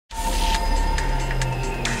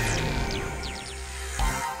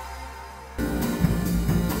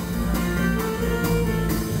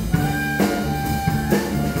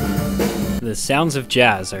The sounds of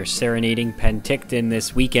jazz are serenading Penticton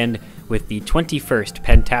this weekend with the 21st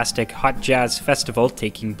Pentastic Hot Jazz Festival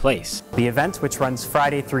taking place. The event, which runs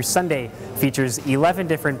Friday through Sunday, features 11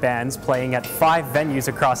 different bands playing at 5 venues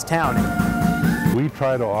across town. We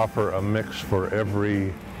try to offer a mix for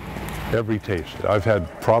every taste. I've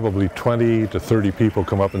had probably 20 to 30 people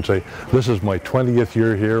come up and say, this is my 20th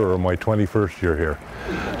year here or my 21st year here.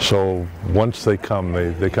 So once they come,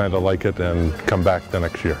 they kind of like it and come back the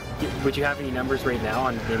next year. Would you have any numbers right now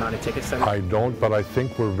on the amount of tickets that I don't, but I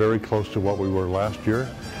think we're very close to what we were last year.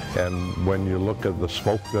 And when you look at the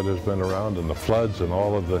smoke that has been around and the floods and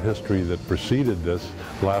all of the history that preceded this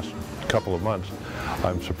last couple of months,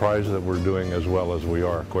 I'm surprised that we're doing as well as we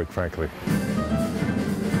are, quite frankly.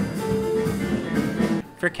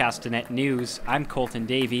 For Castanet News, I'm Colton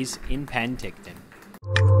Davies in Penticton.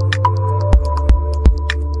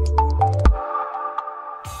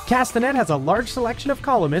 Castanet has a large selection of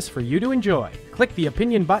columnists for you to enjoy. Click the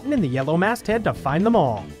opinion button in the yellow masthead to find them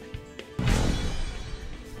all.